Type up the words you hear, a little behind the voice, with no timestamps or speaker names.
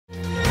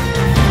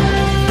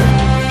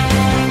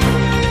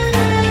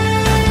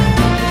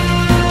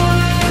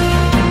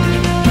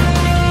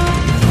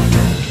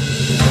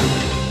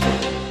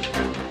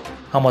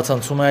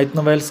Համացանցում է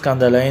հայտնվել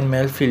սկանդալային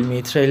Մել ֆիլմի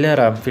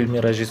թրեյլերը,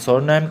 ֆիլմի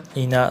ռեժիսորն է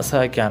Ինա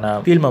Սահակյանը։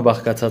 Ֆիլմը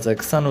բաղկացած է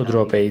 28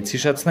 րոպեից։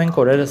 Հիշեցնենք,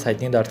 օրերս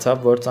հայտնի դարձավ,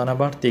 որ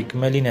ծանաբարտիկ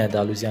Մել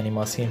Դալուզյանի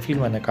մասին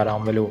ֆիլմ է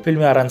նկարահանվելու։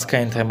 Ֆիլմի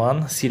առանցքային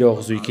թեման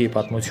սիրող զույգի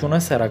պատմությունը,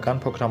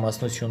 սեռական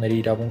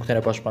փոքրամասնությունների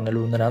իրավունքները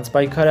պաշտպանելու նրանց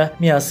պայքարը,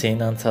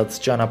 միասին անցած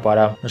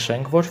ճանապարհը։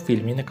 Նշենք, որ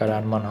ֆիլմի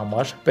նկարահանման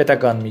համար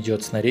պետական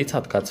միջոցներից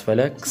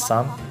հատկացվել է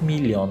 20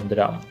 միլիոն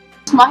դրամ։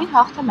 Մահին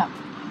հաղթել եմ։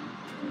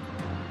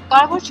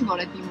 Կարևոր չի,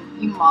 որ այդ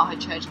իմ մահը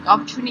չէր,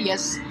 կապ չունի,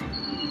 ես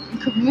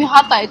մի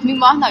հատ այդ մի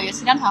մահն է, ես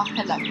իրան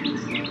հաղթել եմ։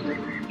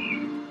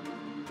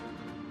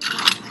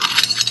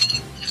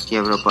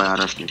 Եվրոպայի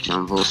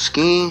առաջնության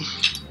ոսկի,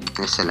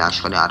 ես էլ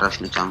աշխարհի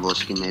առաջնության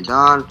ոսկի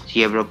մեդալ,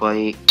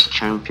 Եվրոպայի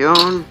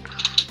չեմպիոն,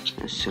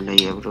 ես էլ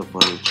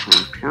Եվրոպայի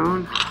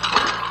չեմպիոն։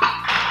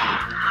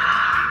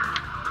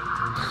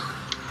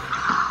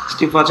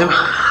 Ստիպված եմ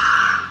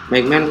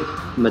մեկ-մեկ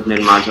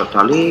մտնել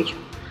մաջորդալիք,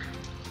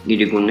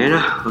 իրիգունները,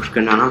 որ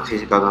կնանամ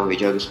ֆիզիկական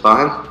վիճակը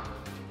սպահել,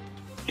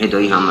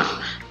 հետոյի համար։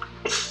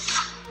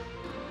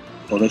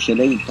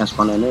 Որոշել էի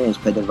ինքնասպանել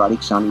ես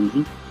փետրվարի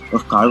 29-ին,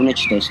 որ գարունը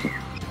չտեսնիմ։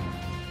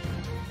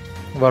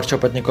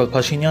 Վարչապետ Նիկոլ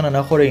Փաշինյանը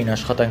նախորդին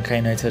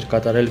աշխատանքային այց էր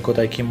կատարել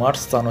Կոտայքի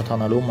մարզ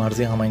ծանոթանալու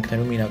մարզի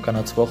համայնքներում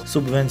իրականացվող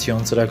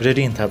սուբվենցիոն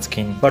ծրագրերի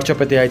ընթացքին։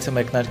 Վարչապետի այցը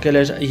մեկնարկել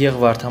էր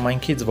Եղվարդ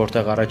համայնքից,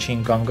 որտեղ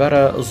առաջին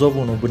կանգառը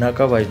Զովուն ու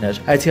բնակավայրն էր։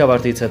 Այցի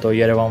ավարտից հետո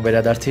Երևան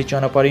վերադարձի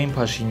ճանապարհին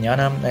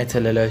Փաշինյանը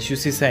այցելել է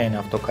Հյուսիսային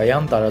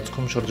ավտոկայան,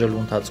 տարածքում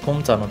շրջելու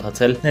ընթացքում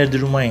ծանոթացել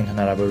ներդրումային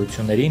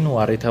հնարավորություններին ու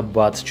առիթը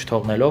բաց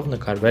չթողնելով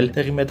նկարվել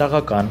տեղի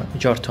մետաղական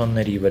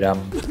ջարդոնների վրա։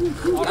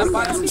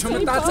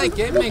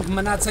 Չմտածեք, մենք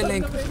մնացել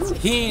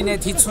ենք հին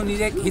այդ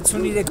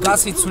 53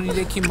 գազ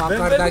 53-ի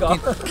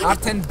մակարդակին,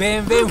 արդեն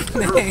BMW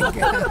ունենք,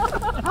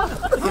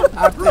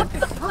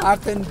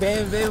 արդեն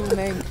BMW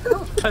ունենք,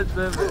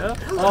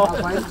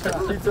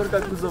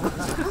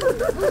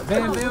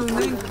 BMW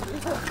ունենք,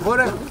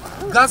 որը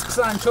գազ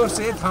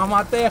 24-ի հետ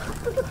համատեղ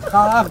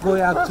խաղաղ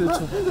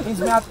գոյակցություն,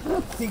 ինձ մի հատ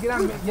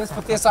Տիգրան, ես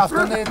պտես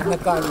ավտոներ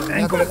նկարում,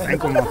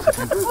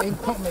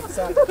 ենքում եք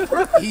սա,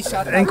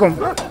 հիշատ, ենքում,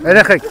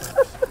 երեխեք,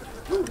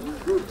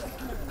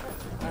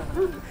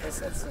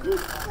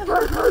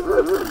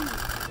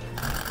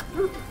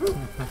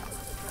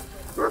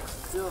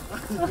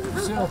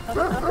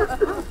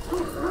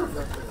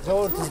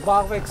 Ժողովուրդ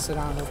զբաղվեք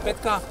սրանով,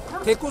 պետք է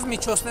թեկուզ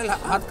միջոցներ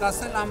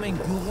հատկացնել ամեն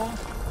գյուղում,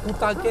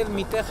 ուտակել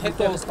միտեղ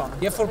հետո,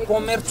 երբ որ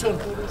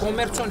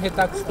կոմերցիոն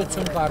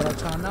հետաքրքրություն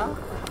կառաջանա,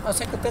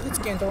 ասենք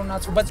այդտեղից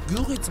կենտրոնացվում, բայց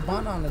գյուղից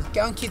բան անել,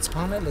 կյանքից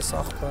հանել է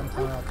աղբը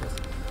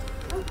ընդհանրապես։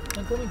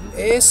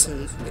 Այս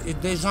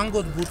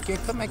դեժանգոտ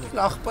բուրկեքը մեկ էլ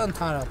աղբը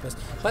ընդհանրապես,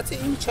 բայց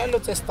իմ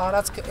չելոց այս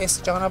տարածքը, այս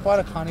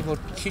ճանապարհը, քանի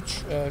որ քիչ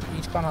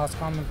ինչքան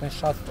հասկանում ենք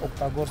շատ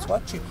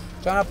օգտագործված չի,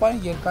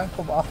 ճանապարհին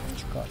երկայնքով աղբ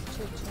չկար,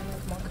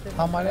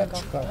 համարյա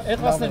չկար։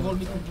 Եղածն որ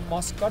մի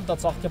մաս կար, դա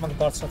ծաղկեման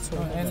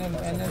բարձրացում,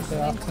 են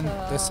դե արդեն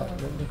տեսակ։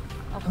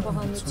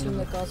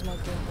 Աղբահանությունը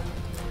կազմակերպում։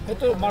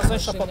 Հետո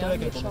մարզային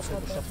շաբաթօրեկ եք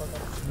շաբաթ։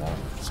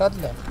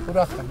 Շատ լավ,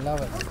 ուրախ եմ,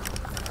 լավ է։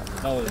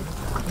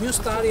 Մյուս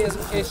տարի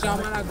այս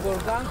ժամանակ որ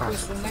գանք,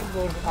 հույս ունենք,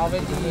 որ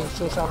ավելի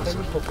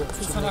շոշափելի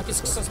փոփոխությունից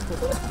սկսած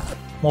փոփոխ։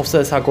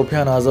 Մովսես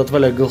Հակոբյանը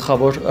ազատվել է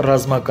գլխավոր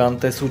ռազմական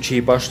տեսուչի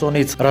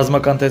պաշտոնից։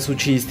 Ռազմական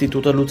տեսուչի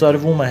ինստիտուտը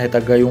լուծարվում է,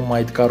 հետագայում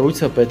այդ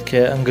կառույցը պետք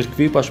է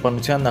ընդգրկվի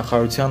Պաշտպանության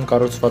նախարարության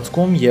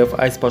կառուցվածքում եւ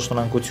այս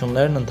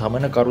պաշտոնանկություններն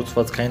ընդհանրապես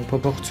կառուցվածքային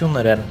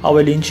փոփոխություններ են։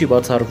 Ավելին չի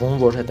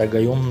բացառվում, որ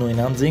հետագայում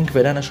նույն անձինք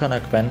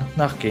վերանշանակվեն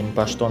նախկին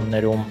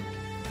պաշտոններում։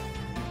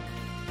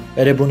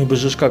 Էրեբունի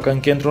բժշկական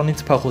կենտրոնից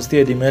փախուստի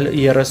է դիմել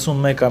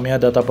 31-ամյա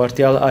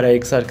դատապարտյալ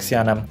Արայիկ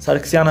Սարգսյանը։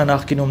 Սարգսյանը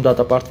նախկինում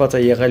դատապարտված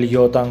է եղել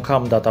 7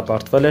 անգամ,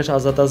 դատապարտվել էր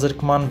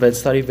ազատազրկման 6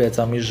 տարի 6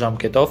 ամիս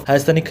ժամկետով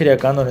Հայաստանի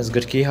քրեական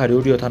օրենսգրքի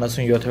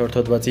 177-րդ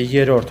հոդվածի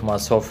 3-րդ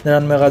մասով։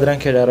 Նրան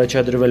մեղադրանք էր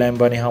առաջադրվել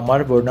այն բանի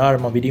համար, որ նա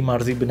Արմավիրի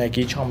մարզի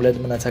բնակիչ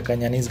Համլետ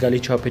Մնացականյանի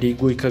զգալի չափերի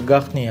գույքը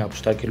գաղտնի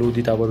ապշտակելու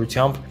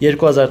դիտավորությամբ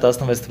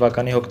 2016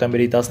 թվականի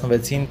հոկտեմբերի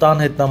 16-ին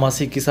տան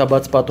հետնամասի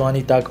կիսաբաց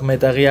պատուհանի տակ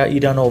մետաղյա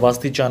իրանով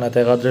աստիճանը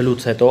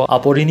տեղադրելուց հետո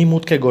ապօրինի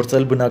մուտք է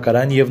գործել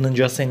բնակարան եւ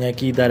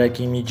ննջասենյակի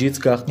դարակի միջից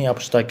գաղտնի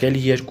ապշտակել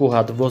 2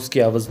 հատ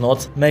ոսկի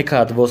ավզնոց, 1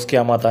 հատ ոսկի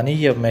ամատանի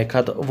եւ 1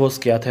 հատ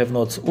ոսկի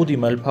աթևնոց ու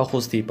դիմել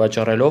փախուստի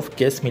պատճառելով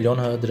կես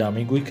միլիոն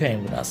դրամի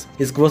գույքային վնաս։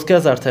 Իսկ ոսկյա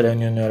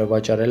զարդարանյունները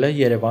վաճառել է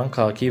Երևան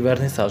քաղաքի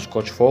Վերնիսաժ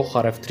կոչվող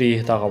առևտրի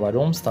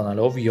տաղավարում,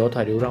 ստանալով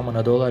 $700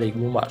 ԱՄՆ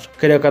գումար։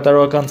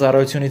 Քրեակատարողական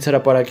ծառայությունից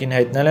հրապարակին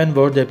հայտնել են,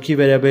 որ դեպքի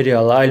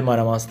վերաբերյալ այլ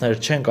մանրամասներ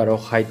չեն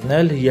կարող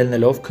հայտնել,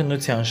 ելնելով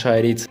քննության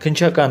շահերից։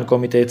 Քննչական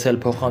կոմիտեից էլ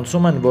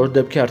փոխանցում են, որ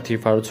դեպքի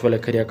առթիվ հարուցվել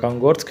է քրեական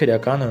գործ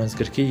քրեական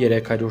օրենսգրքի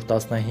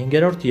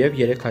 315-րդ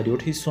եւ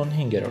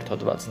 355-րդ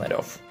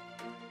հոդվածներով։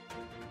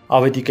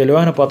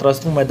 Ավետիքելոյանը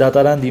պատրաստվում է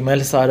դատարան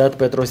դիմել Սարհատ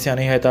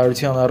Պետրոսյանի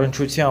հայտարարության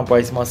առնչությամբ,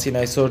 այս մասին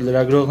այսօր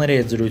լրագրողների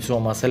հետ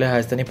զրույցում ասել է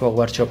Հայաստանի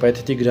փոխվարչապետ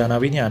Տիգրան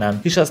Ավինյանը։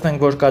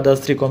 Հիշեցնենք, որ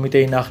կադաստրի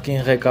կոմիտեի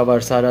նախկին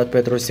ղեկավար Սարհատ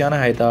Պետրոսյանը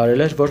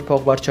հայտարարել էր, որ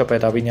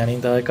փոխվարչապետ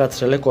Ավինյանին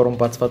տեղեկացրել է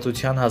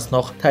կոռումպացվածության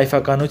հասնող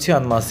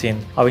թայֆականության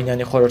մասին։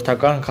 Ավինյանի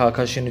խորհրդական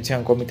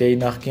քաղաքաշինության կոմիտեի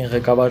նախկին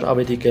ղեկավար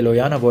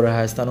Ավետիքելոյանը, որը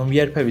Հայաստանում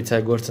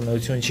երբևիցե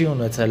գործունեություն չի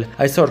ունեցել,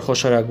 այսօր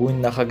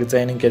խոշորագույն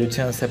նախագծային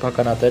ընկերության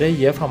սեփականատեր է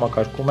եւ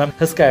համակարգում է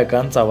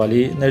հսկայական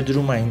ծավալի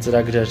ներդրումային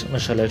ծրագրեր,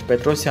 նշել էր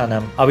Պետրոսյանը։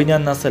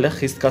 Ավինյանն ասել է,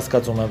 խիստ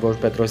կասկածում է, որ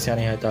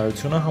Պետրոսյանի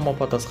հայտարարությունը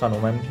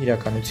համապատասխանում է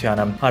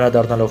իրականությանը։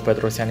 Անդրադառնալով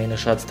Պետրոսյանի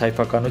նշած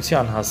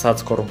թայֆականության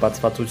հասած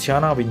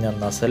կոռումպացվածության,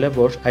 Ավինյանն ասել է,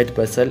 որ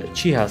այդպես էլ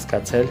չի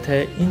հասկացել,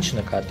 թե ինչ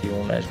նկատի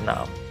ուներ նա։